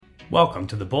Welcome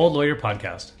to the Bold Lawyer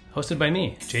Podcast, hosted by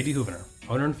me, JD Houvener,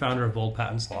 owner and founder of Bold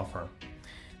Patents Law Firm.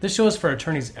 This show is for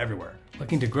attorneys everywhere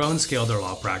looking to grow and scale their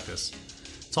law practice.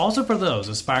 It's also for those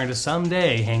aspiring to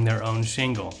someday hang their own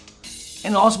shingle.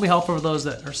 And it'll also be helpful for those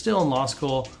that are still in law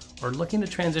school or looking to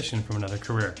transition from another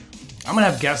career. I'm going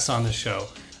to have guests on this show,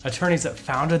 attorneys that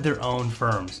founded their own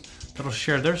firms, that'll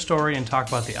share their story and talk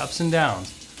about the ups and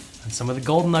downs and some of the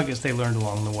golden nuggets they learned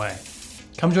along the way.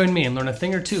 Come join me and learn a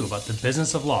thing or two about the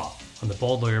business of law on the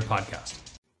Bold Lawyer Podcast.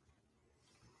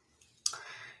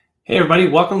 Hey everybody,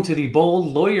 welcome to the Bold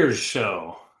Lawyers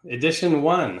Show, Edition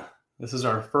 1. This is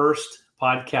our first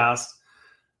podcast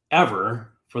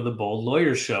ever for the Bold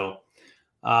Lawyers Show.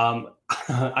 I'm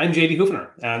JD Houvener,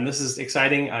 and this is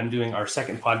exciting. I'm doing our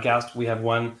second podcast. We have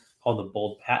one called the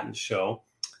Bold Patents Show,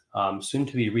 soon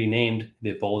to be renamed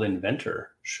the Bold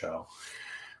Inventor Show.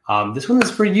 This one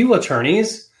is for you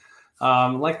attorneys.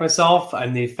 Like myself,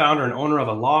 I'm the founder and owner of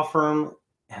a law firm,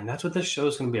 and that's what this show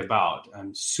is going to be about.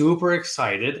 I'm super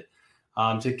excited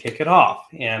to kick it off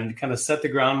and kind of set the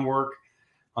groundwork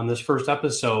on this first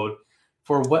episode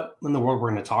for what in the world we're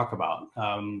going to talk about.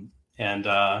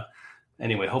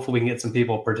 Anyway, hopefully we can get some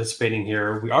people participating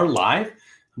here. We are live.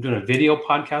 I'm doing a video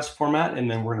podcast format, and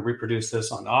then we're going to reproduce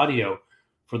this on audio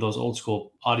for those old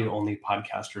school audio-only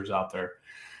podcasters out there.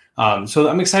 So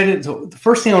I'm excited. So the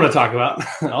first thing I want to talk about,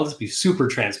 I'll just be super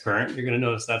transparent. You're going to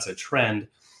notice that's a trend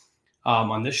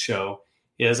on this show,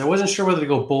 is I wasn't sure whether to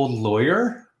go bold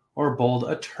lawyer or bold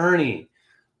attorney.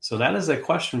 So that is a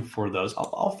question for those.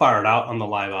 I'll fire it out on the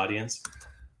live audience.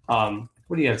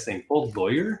 What do you guys think? Bold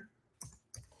lawyer,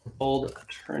 bold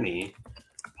attorney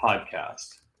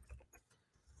podcast?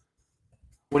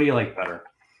 What do you like better?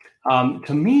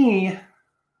 To me,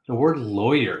 the word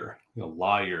lawyer,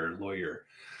 lawyer,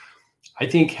 I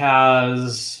think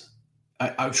has,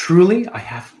 I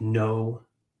have no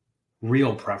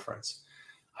real preference.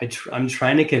 I'm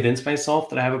trying to convince myself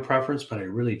that I have a preference, but I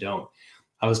really don't.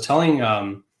 I was telling,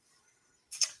 who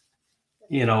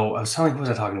was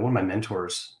I talking to? One of my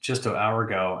mentors just an hour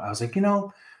ago. I was like,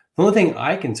 the only thing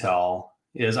I can tell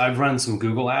is I've run some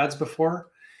Google ads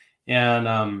before,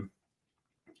 and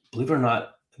believe it or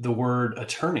not, the word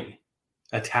attorney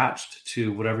attached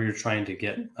to whatever you're trying to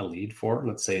get a lead for,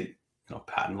 let's say,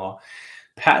 patent law,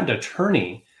 patent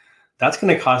attorney, that's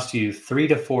going to cost you 3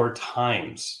 to 4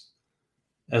 times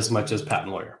as much as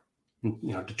patent lawyer,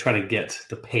 to try to get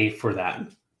to pay for that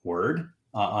word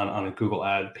on a Google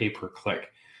ad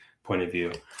pay-per-click point of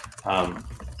view.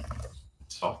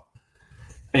 So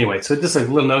just a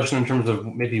little notion in terms of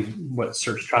maybe what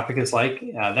search traffic is like.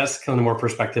 That's kind of the more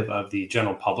perspective of the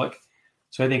general public.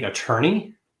 So I think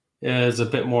attorney is a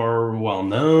bit more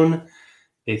well-known.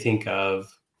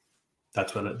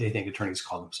 That's what they think attorneys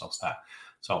call themselves that.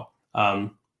 So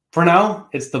for now,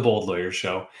 it's the Bold Lawyer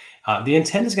Show. The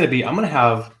intent is going to be, I'm going to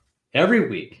have every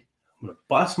week, I'm going to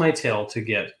bust my tail to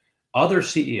get other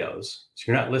CEOs, so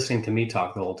you're not listening to me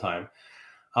talk the whole time,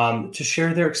 to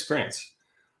share their experience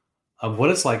of what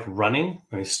it's like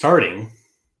starting,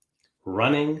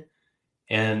 running,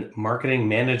 and marketing,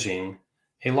 managing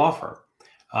a law firm.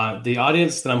 The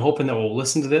audience that I'm hoping that will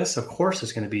listen to this, of course,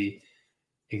 is going to be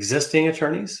existing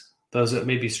attorneys, those that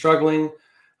may be struggling,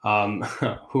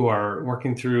 who are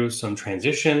working through some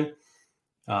transition,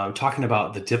 talking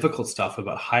about the difficult stuff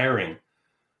about hiring,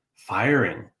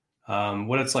 firing,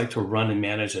 what it's like to run and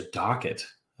manage a docket.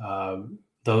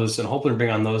 Those, and hopefully bring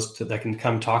on those that can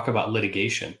come talk about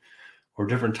litigation or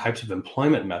different types of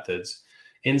employment methods,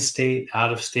 in-state,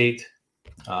 out-of-state.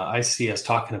 I see us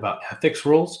talking about ethics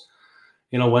rules.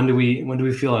 When do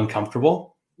we feel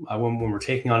uncomfortable when we're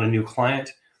taking on a new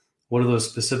client? What are those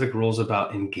specific rules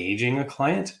about engaging a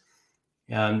client?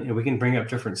 And we can bring up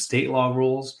different state law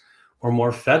rules or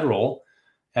more federal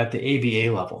at the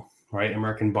ABA level, right?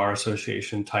 American Bar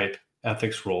Association type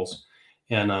ethics rules.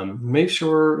 And make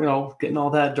sure we're, getting all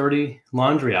that dirty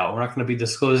laundry out. We're not going to be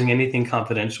disclosing anything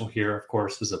confidential here. Of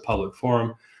course, this is a public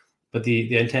forum, but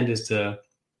the intent is to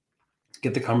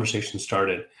get the conversation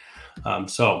started.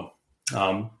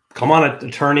 Come on,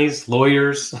 attorneys,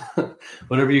 lawyers,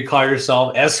 whatever you call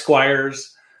yourself,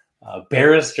 esquires,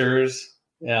 barristers.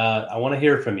 I want to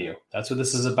hear from you. That's what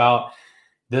this is about.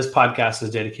 This podcast is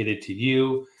dedicated to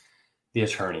you, the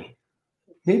attorney.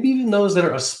 Maybe even those that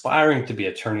are aspiring to be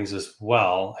attorneys as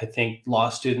well. I think law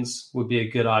students would be a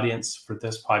good audience for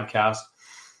this podcast.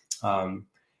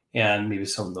 And maybe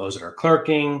some of those that are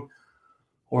clerking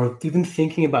or even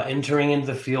thinking about entering into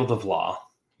the field of law.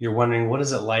 You're wondering, what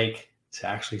is it like to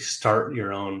actually start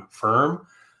your own firm?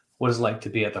 What is it like to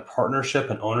be at the partnership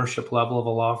and ownership level of a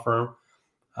law firm?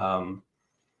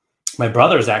 My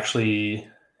brother's actually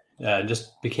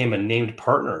just became a named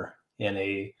partner in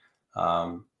a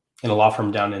law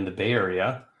firm down in the Bay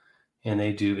Area, and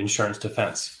they do insurance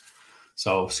defense.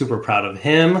 So super proud of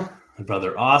him, my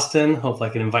brother Austin. Hopefully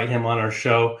I can invite him on our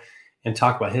show and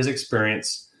talk about his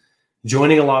experience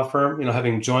joining a law firm,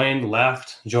 having joined,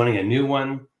 left, joining a new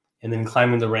one, and then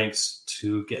climbing the ranks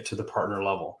to get to the partner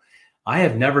level. I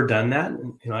have never done that.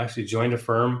 I actually joined a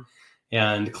firm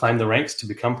and climbed the ranks to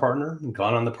become partner and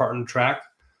gone on the partner track.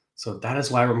 So that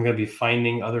is why we're going to be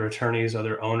finding other attorneys,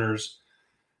 other owners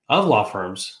of law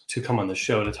firms to come on the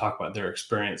show to talk about their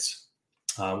experience.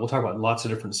 We'll talk about lots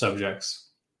of different subjects.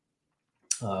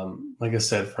 Like I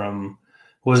said, from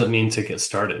what does it mean to get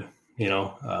started?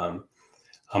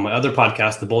 On my other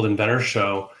podcast, the Bold Inventor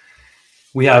Show,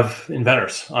 we have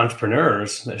inventors,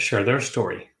 entrepreneurs that share their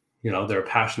story, their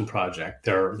passion project,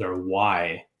 their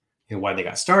why, why they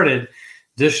got started.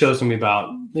 This show's going to be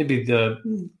about maybe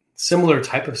the similar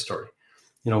type of story,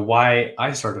 why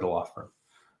I started a law firm,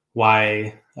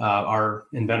 why our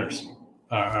inventors,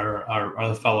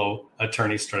 our fellow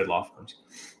attorneys started law firms.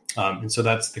 And so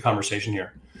that's the conversation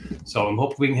here. So I'm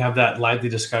hoping we can have that lively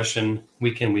discussion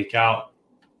week in, week out.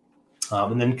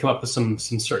 And then come up with some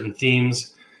certain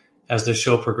themes as the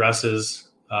show progresses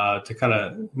to kind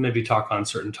of maybe talk on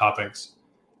certain topics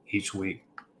each week.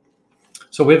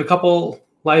 So we have a couple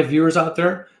live viewers out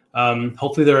there.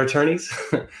 Hopefully they're attorneys.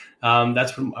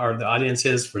 That's what the audience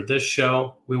is for this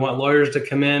show. We want lawyers to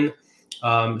come in,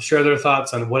 share their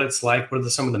thoughts on what it's like. What are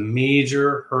some of the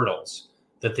major hurdles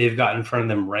that they've got in front of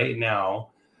them right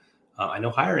now? I know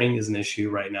hiring is an issue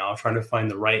right now, trying to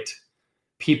find the right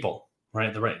people,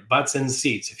 right? The right butts in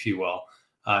seats, if you will,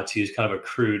 to use kind of a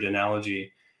crude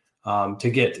analogy, to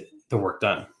get the work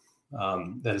done.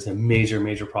 That is a major,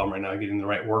 major problem right now, getting the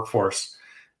right workforce,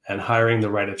 and hiring the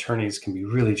right attorneys can be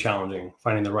really challenging,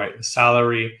 finding the right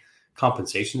salary,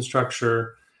 compensation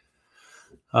structure.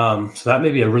 So that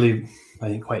may be a really, I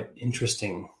think, quite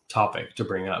interesting topic to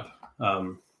bring up.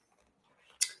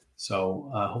 So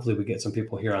hopefully we get some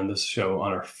people here on this show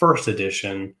on our first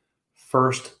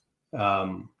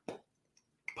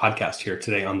podcast here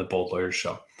today on the Bold Lawyers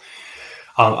Show.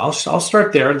 I'll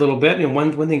start there a little bit. And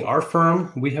one thing our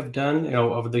firm, we have done,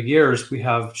 over the years, we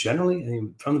have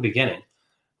generally, from the beginning,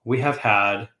 we have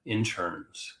had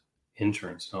interns,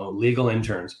 legal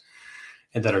interns,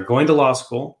 and that are going to law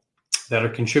school, that are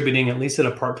contributing at least at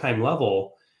a part-time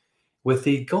level, with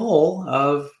the goal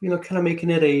of, kind of making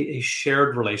it a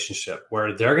shared relationship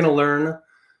where they're going to learn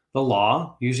the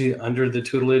law, usually under the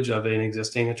tutelage of an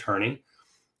existing attorney,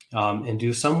 and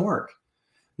do some work.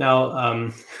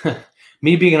 Now,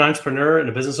 me being an entrepreneur and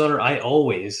a business owner, I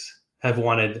always have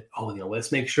wanted,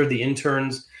 let's make sure the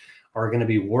interns are going to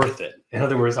be worth it. In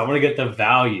other words, I want to get the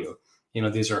value.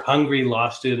 These are hungry law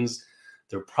students.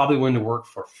 They're probably willing to work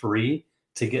for free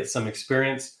to get some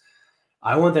experience.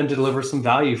 I want them to deliver some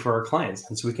value for our clients,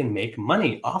 and so we can make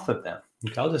money off of them.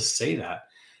 Okay, I'll just say that.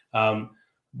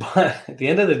 But at the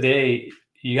end of the day,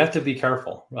 you have to be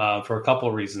careful for a couple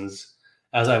of reasons.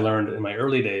 As I learned in my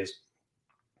early days,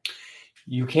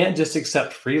 you can't just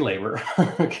accept free labor.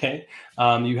 Okay,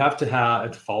 you have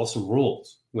to follow some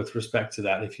rules with respect to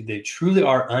that. If they truly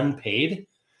are unpaid,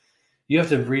 you have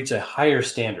to reach a higher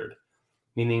standard,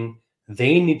 meaning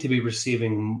they need to be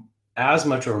receiving as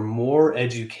much or more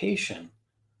education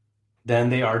than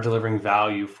they are delivering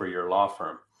value for your law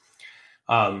firm.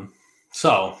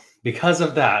 So because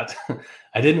of that,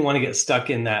 I didn't want to get stuck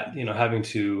in that, having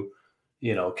to,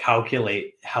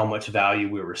 calculate how much value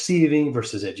we're receiving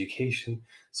versus education.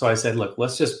 So I said, look,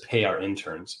 let's just pay our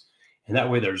interns. And that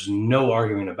way there's no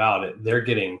arguing about it. They're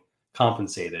getting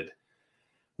compensated,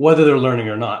 whether they're learning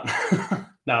or not.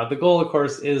 Now, the goal, of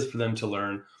course, is for them to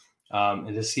learn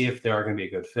and to see if they are going to be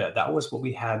a good fit. That was what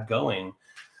we had going.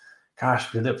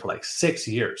 Gosh, we did it for like 6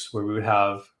 years, where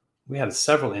we had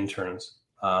several interns,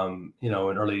 in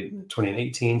early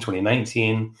 2018,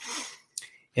 2019.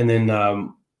 And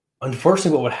then,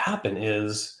 unfortunately, what would happen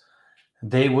is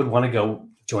they would want to go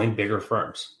join bigger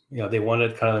firms. They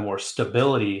wanted kind of the more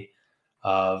stability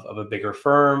of a bigger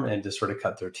firm and to sort of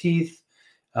cut their teeth.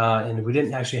 And we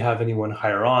didn't actually have anyone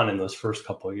hire on in those first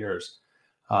couple of years.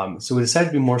 So we decided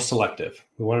to be more selective.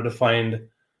 We wanted to find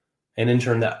an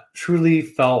intern that truly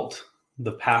felt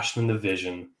the passion and the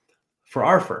vision for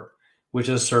our firm, which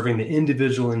is serving the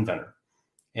individual inventor.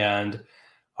 And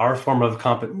our form of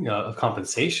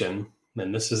compensation,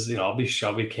 and this is, I'll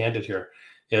be candid here,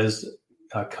 is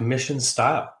commission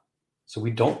style. So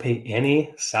we don't pay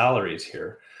any salaries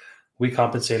here. We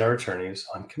compensate our attorneys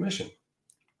on commission.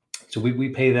 So we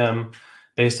pay them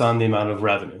based on the amount of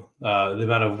revenue, the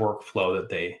amount of workflow that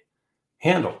they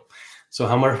handle. So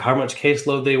how much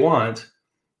caseload they want,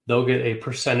 they'll get a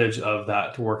percentage of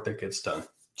that work that gets done.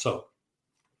 So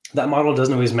that model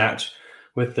doesn't always match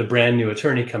with the brand new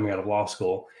attorney coming out of law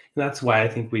school. And that's why I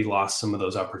think we lost some of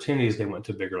those opportunities. They went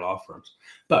to bigger law firms.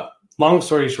 But long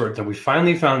story short, that we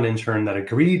finally found an intern that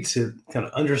agreed to kind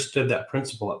of understood that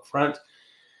principle up front.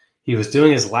 He was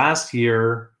doing his last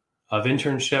year of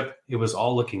internship. It was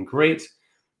all looking great.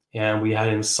 And we had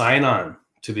him sign on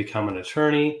to become an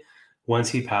attorney once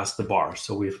he passed the bar.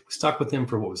 So we've stuck with him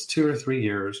for what was 2 or 3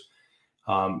 years,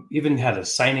 even had a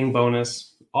signing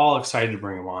bonus, all excited to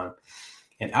bring him on.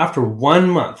 And after 1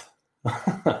 month,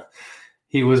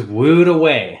 he was wooed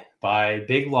away by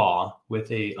big law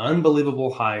with a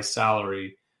unbelievable high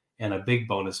salary and a big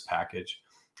bonus package.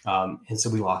 And so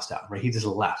we lost out, right? He just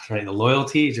left, right? The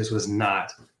loyalty just was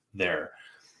not there.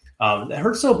 It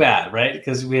hurt so bad, right?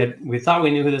 Because we thought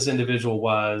we knew who this individual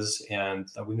was and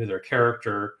we knew their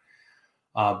character,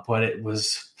 but it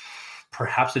was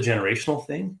perhaps a generational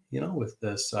thing, with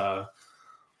this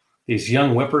these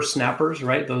young whippersnappers,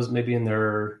 right? Those maybe in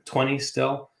their 20s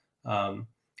still,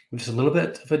 just a little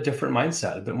bit of a different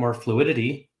mindset, a bit more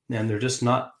fluidity, and they're just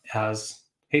not as,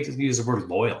 hate to use the word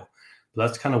loyal, but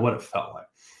that's kind of what it felt like.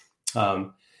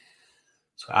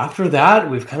 So after that,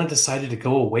 we've kind of decided to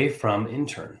go away from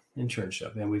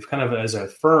internship. And we've kind of, as a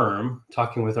firm,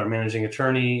 talking with our managing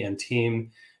attorney and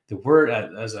team, that we're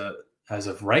as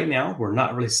of right now, we're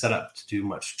not really set up to do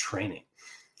much training,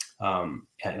 on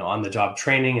the job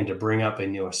training and to bring up a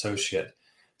new associate.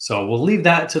 So we'll leave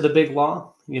that to the big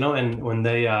law, and when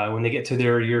they get to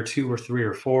their year 2 or 3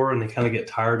 or 4, and they kind of get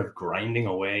tired of grinding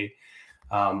away,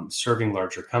 serving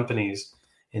larger companies,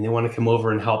 and they want to come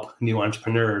over and help new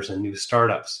entrepreneurs and new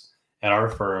startups at our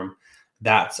firm,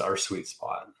 that's our sweet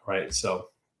spot, right? So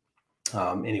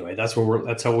anyway, that's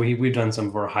how we've done some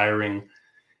of our hiring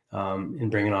in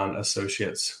bringing on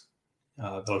associates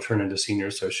that'll turn into senior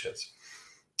associates.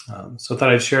 So I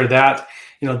thought I'd share that.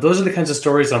 Those are the kinds of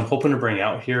stories I'm hoping to bring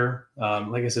out here.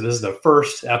 Like I said, this is the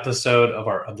first episode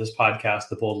of this podcast,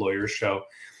 The Bold Lawyers Show.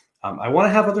 I want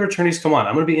to have other attorneys come on.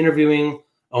 I'm going to be interviewing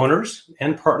owners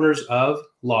and partners of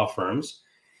law firms,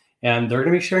 and they're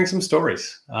going to be sharing some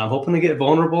stories. I'm hoping to get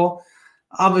vulnerable.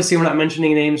 Obviously, we're not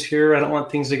mentioning names here. I don't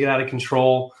want things to get out of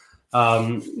control.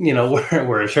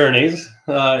 We're attorneys,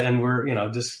 and we're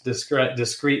just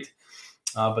discreet.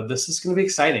 But this is going to be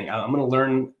exciting. I'm going to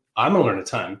learn a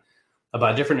ton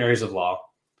about different areas of law,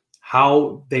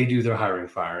 how they do their hiring,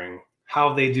 firing,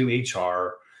 how they do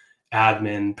HR,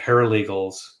 admin,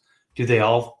 paralegals. Do they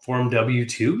all form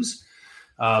W-2s?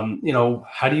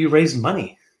 How do you raise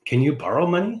money? Can you borrow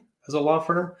money as a law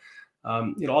firm?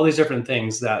 All these different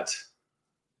things that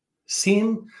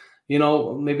seem,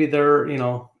 maybe they're,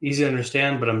 easy to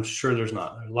understand, but I'm sure there's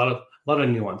not. There's a lot of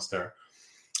nuance there.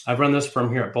 I've run this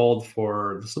firm here at Bold this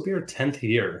will be our 10th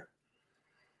year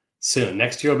soon.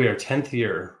 Next year will be our 10th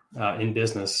year in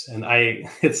business. And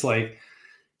it's like,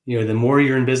 the more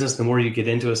you're in business, the more you get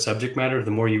into a subject matter,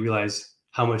 the more you realize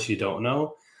how much you don't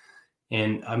know.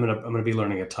 And I'm gonna be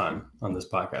learning a ton on this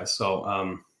podcast.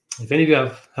 So if any of you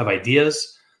have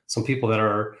ideas, some people that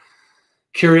are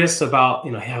curious about,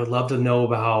 hey, I would love to know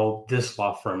about how this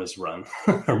law firm is run,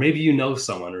 or maybe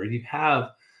someone, or you have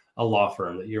a law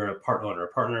firm that you're a part owner,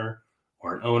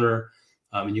 or an owner,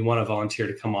 and you want to volunteer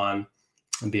to come on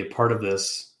and be a part of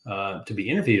this, to be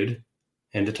interviewed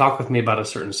and to talk with me about a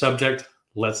certain subject,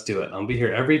 let's do it. I'll be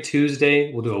here every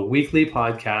Tuesday. We'll do a weekly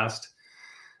podcast.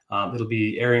 It'll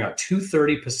be airing at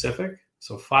 2:30 Pacific,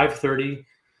 so 5:30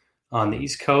 on the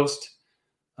East Coast.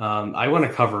 I want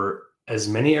to cover as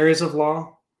many areas of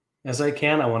law as I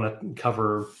can. I want to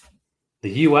cover the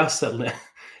U.S., the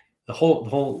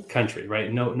whole country,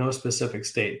 right? No specific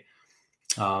state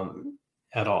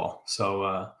at all. So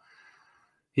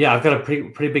I've got a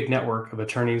pretty big network of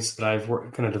attorneys that I've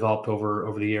kind of developed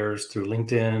over the years through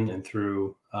LinkedIn and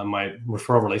through my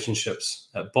referral relationships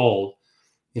at Bold.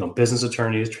 Business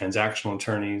attorneys, transactional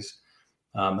attorneys.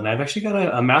 And I've actually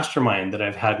got a mastermind that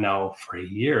I've had now for a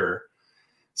year.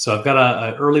 So I've got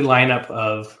an early lineup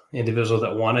of individuals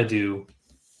that want to do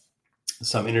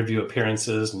some interview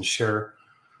appearances and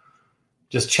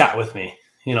just chat with me,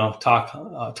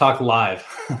 talk live,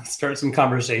 start some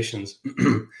conversations,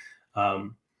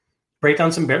 break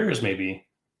down some barriers maybe,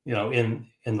 in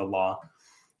the law.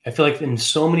 I feel like in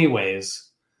so many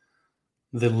ways,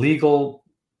 the legal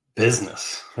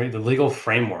business, right? The legal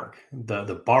framework,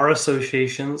 the bar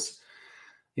associations,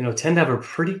 tend to have a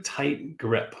pretty tight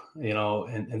grip,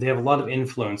 and they have a lot of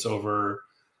influence over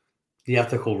the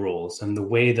ethical rules and the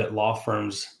way that law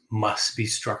firms must be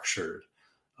structured,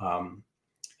 and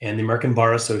the American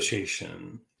Bar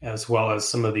Association, as well as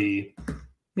some of the,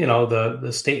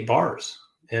 the state bars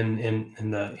in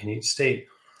each state.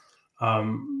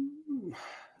 I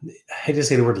hate to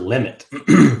say the word limit,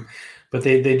 but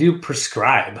they do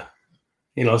prescribe,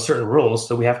 certain rules.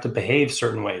 So we have to behave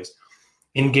certain ways,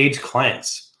 engage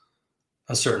clients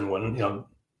a certain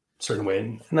certain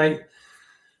way. And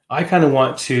I kind of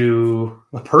want to,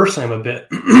 personally, I'm a bit,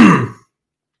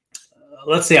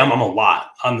 let's say I'm a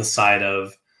lot on the side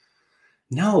of,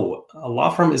 no, a law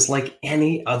firm is like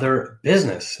any other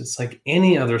business. It's like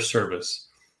any other service.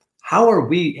 How are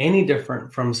we any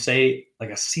different from, say, like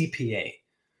a CPA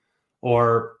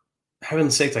or,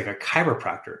 heaven's sakes, like a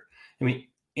chiropractor? I mean,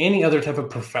 any other type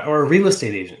of or a real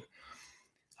estate agent.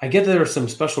 I get that there are some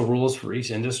special rules for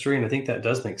each industry, and I think that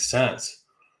does make sense.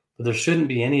 But there shouldn't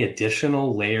be any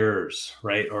additional layers,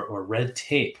 right, or red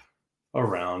tape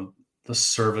around the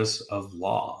service of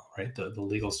law, right, the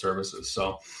legal services.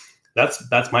 So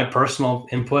that's my personal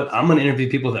input. I'm going to interview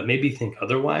people that maybe think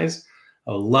otherwise.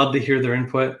 I would love to hear their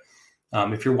input.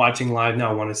 If you're watching live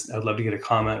now, I'd love to get a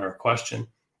comment or a question.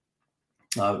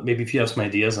 Maybe if you have some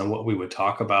ideas on what we would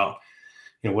talk about,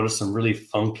 what are some really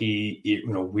funky,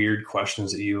 weird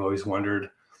questions that you always wondered,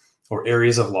 or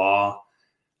areas of law,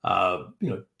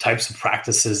 types of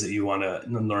practices that you want to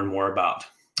learn more about.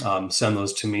 Send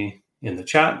those to me in the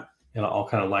chat, and I'll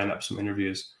kind of line up some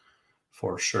interviews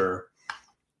for sure.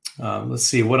 Let's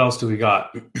see, what else do we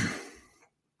got?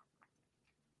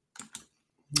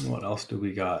 What else do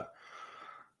we got?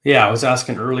 Yeah, I was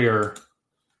asking earlier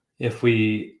if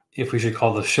we should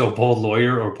call the show Bold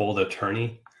Lawyer or Bold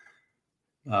Attorney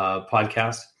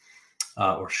podcast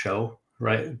or show,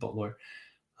 right? Bold Lawyer.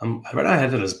 Right now I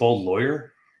have it as Bold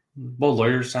Lawyer. Bold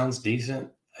Lawyer sounds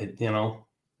decent.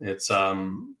 It's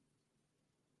kind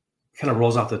of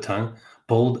rolls off the tongue.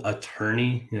 Bold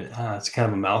Attorney, it's kind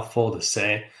of a mouthful to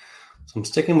say. So I'm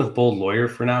sticking with Bold Lawyer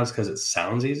for now, just because it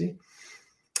sounds easy.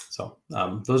 So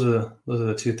those are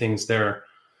the two things there.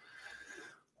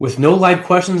 With no live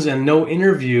questions and no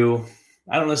interview,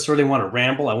 I don't necessarily want to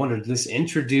ramble. I wanted to just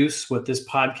introduce what this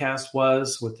podcast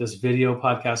was, what this video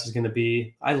podcast is going to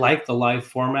be. I like the live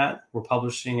format. We're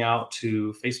publishing out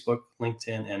to Facebook,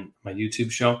 LinkedIn, and my YouTube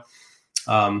show.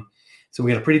 So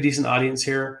we got a pretty decent audience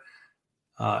here.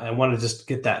 I want to just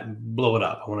blow it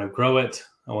up. I want to grow it.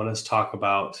 I want us to talk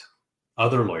about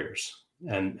other lawyers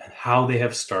and how they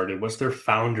have started. What's their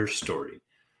founder story?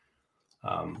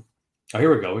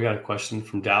 Here we go. We got a question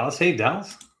from Dallas. Hey,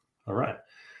 Dallas. All right.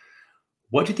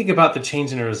 What do you think about the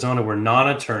change in Arizona where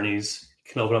non-attorneys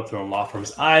can open up their own law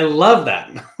firms? I love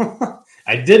that.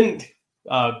 I didn't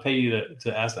pay you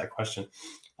to ask that question.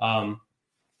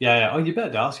 Yeah. Oh, you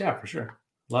bet, Dallas. Yeah, for sure.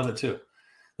 Love it too.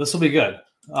 This will be good.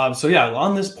 So yeah,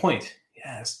 on this point,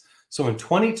 yes. So in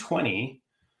 2020,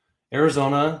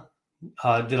 Arizona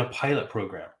did a pilot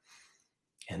program.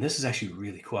 And this is actually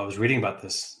really cool. I was reading about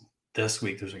this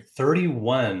week. There's like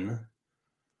 31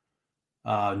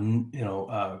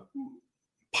 that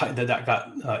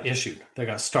got issued, that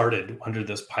got started under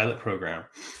this pilot program.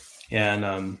 And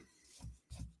I'm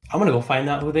going to go find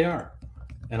out who they are,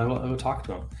 and I'll go talk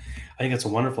to them. I think it's a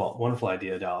wonderful, wonderful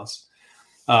idea, Dallas.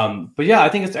 But yeah, I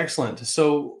think it's excellent.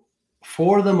 So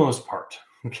for the most part,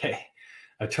 okay,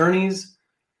 attorneys,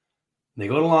 they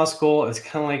go to law school. It's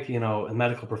kind of like, a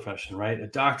medical profession, right? A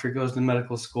doctor goes to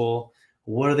medical school.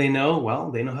 What do they know?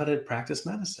 Well, they know how to practice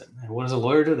medicine. And what does a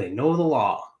lawyer do? They know the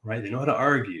law, right? They know how to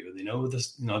argue. They know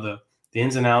this, the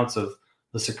ins and outs of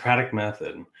the Socratic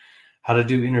method, and how to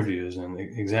do interviews and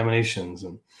examinations,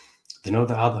 and they know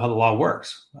how the law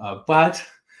works. But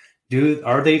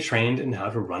are they trained in how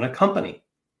to run a company?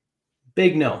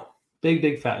 Big no,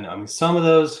 big fat no. I mean, some of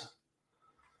those,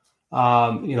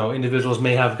 individuals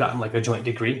may have gotten like a joint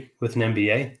degree with an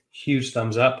MBA. Huge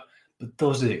thumbs up. But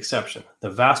those are the exception. The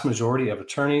vast majority of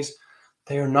attorneys,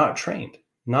 they are not trained,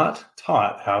 not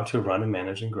taught how to run and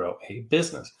manage and grow a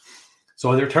business.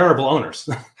 So they're terrible owners.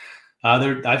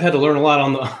 I've had to learn a lot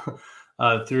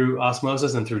on through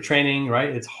osmosis and through training, right?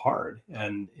 It's hard.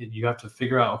 And you have to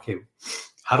figure out, okay,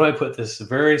 how do I put this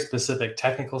very specific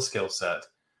technical skill set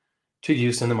to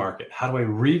use in the market? How do I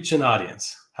reach an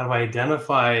audience? How do I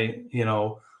identify,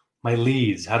 my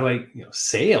leads? How do I,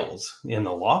 sales in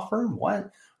the law firm? What?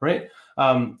 Right.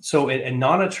 So a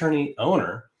non-attorney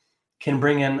owner can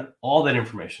bring in all that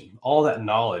information, all that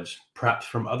knowledge, perhaps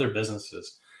from other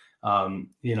businesses,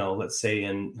 let's say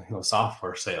in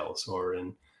software sales or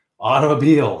in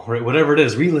automobile, right? Whatever it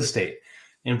is, real estate,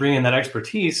 and bring in that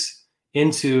expertise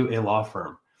into a law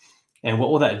firm. And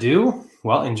what will that do?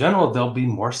 Well, in general, they'll be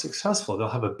more successful. They'll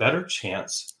have a better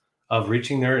chance of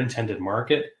reaching their intended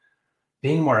market,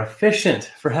 being more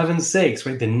efficient, for heaven's sakes,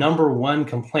 right? The number one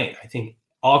complaint, I think,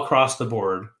 all across the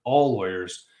board, all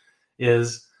lawyers,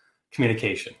 is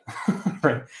communication,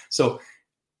 right? So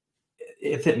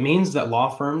if it means that law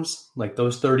firms like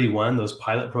those 31, those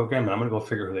pilot program, and I'm going to go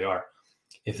figure who they are,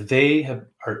 if they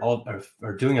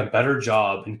are doing a better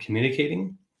job in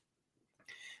communicating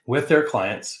with their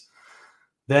clients,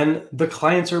 then the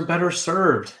clients are better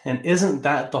served. And isn't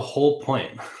that the whole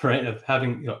point, right? Of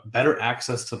having better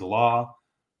access to the law,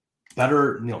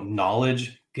 better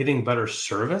knowledge, getting better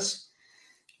service,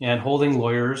 and holding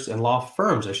lawyers and law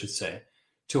firms, I should say,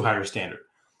 to a higher standard.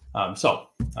 So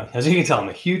as you can tell, I'm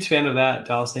a huge fan of that.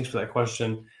 Dallas, thanks for that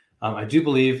question. I do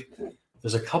believe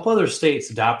there's a couple other states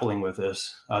dabbling with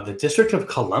this. The District of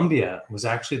Columbia was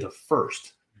actually the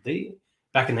first.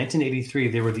 Back in 1983,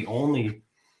 they were the only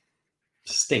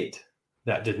state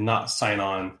that did not sign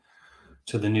on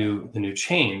to the new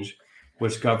change,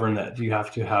 which governed that you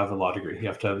have to have a law degree. You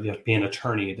have to be an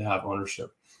attorney to have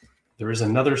ownership. There is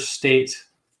another state,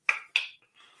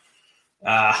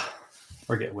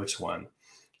 forget which one.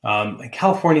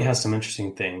 California has some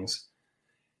interesting things.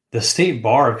 The State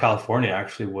Bar of California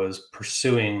actually was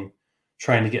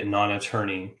trying to get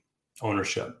non-attorney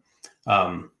ownership.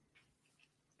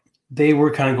 They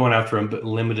were kind of going after a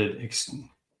limited,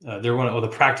 they were going to, the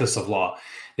practice of law.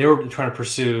 They were trying to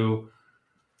pursue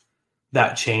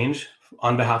that change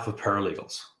on behalf of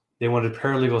paralegals. They wanted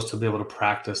paralegals to be able to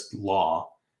practice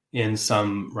law in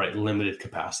some limited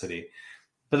capacity.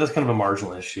 But that's kind of a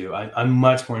marginal issue. I'm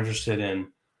much more interested in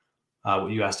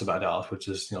what you asked about, Dallas, which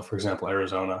is, for example,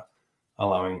 Arizona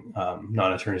allowing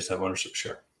non-attorneys to have ownership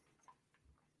share.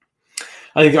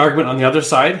 I think the argument on the other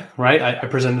side, right? I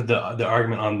presented the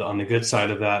argument on the good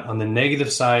side of that. On the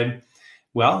negative side,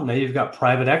 well, now you've got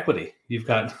private equity. You've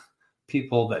got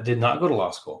people that did not go to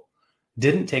law school,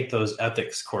 didn't take those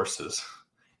ethics courses,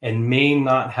 and may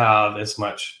not have as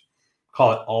much,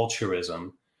 call it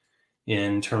altruism,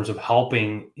 in terms of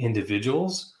helping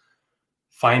individuals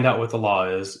find out what the law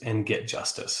is and get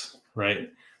justice, right?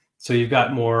 So you've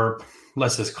got more,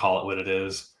 let's just call it what it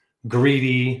is,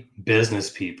 greedy business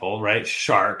people, right?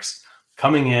 Sharks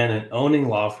coming in and owning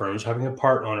law firms, having a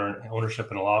part ownership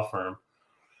in a law firm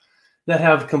that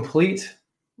have complete,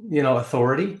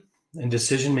 authority and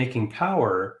decision-making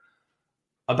power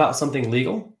about something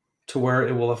legal to where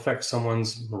it will affect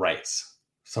someone's rights,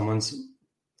 someone's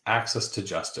access to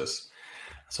justice.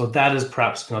 So that is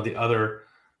perhaps the other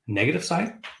negative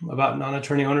side about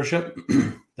non-attorney ownership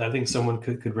that I think someone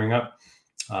could bring up.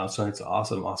 So it's an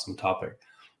awesome topic.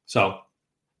 So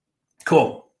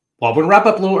cool. Well, we're going to wrap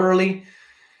up a little early.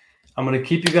 I'm going to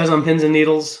keep you guys on pins and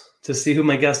needles to see who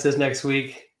my guest is next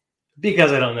week,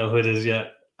 because I don't know who it is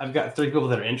yet. I've got 3 people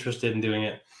that are interested in doing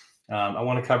it. I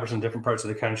want to cover some different parts of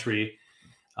the country.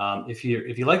 If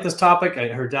you like this topic, I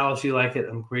heard Dallas, you like it.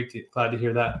 I'm glad to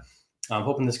hear that. I'm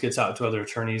hoping this gets out to other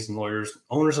attorneys and lawyers,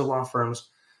 owners of law firms.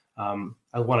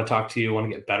 I want to talk to you. I want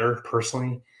to get better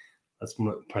personally. That's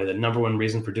probably the number one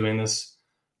reason for doing this.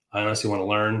 I honestly want to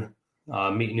learn,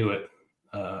 meet new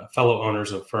fellow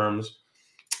owners of firms,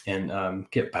 and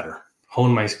get better,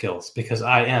 hone my skills, because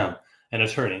I am an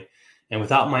attorney. And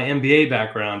without my MBA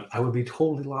background, I would be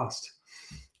totally lost.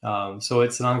 So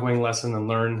it's an ongoing lesson, and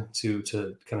learn to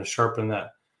kind of sharpen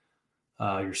that,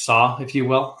 your saw, if you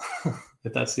will,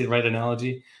 if that's the right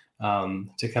analogy,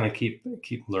 to kind of keep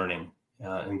learning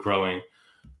and growing,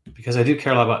 because I do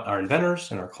care a lot about our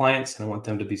inventors and our clients, and I want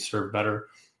them to be served better,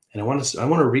 and I want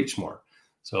to reach more.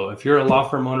 So if you're a law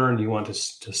firm owner and you want to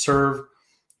serve, you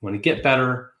want to get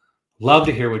better, love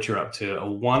to hear what you're up to. I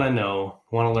want to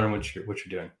learn what you're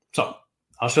doing. So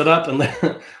I'll shut up and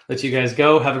let you guys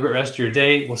go. Have a great rest of your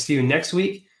day. We'll see you next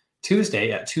week,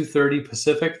 Tuesday at 2:30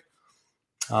 Pacific.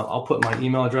 I'll put my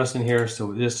email address in here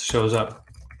so this shows up.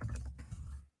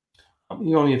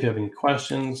 Email me if you have any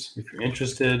questions, if you're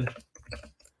interested.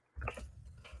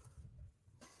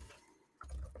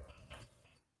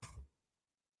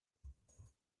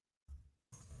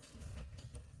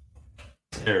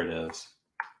 There it is.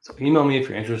 So email me if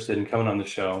you're interested in coming on the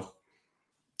show.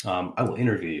 I will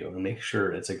interview you and make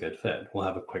sure it's a good fit. We'll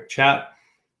have a quick chat,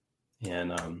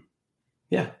 and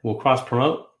we'll cross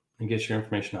promote and get your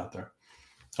information out there.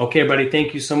 Okay, buddy.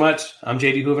 Thank you so much. I'm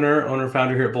JD Houvener, owner and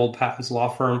founder here at Bold Patents Law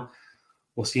Firm.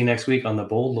 We'll see you next week on the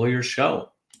Bold Lawyers Show.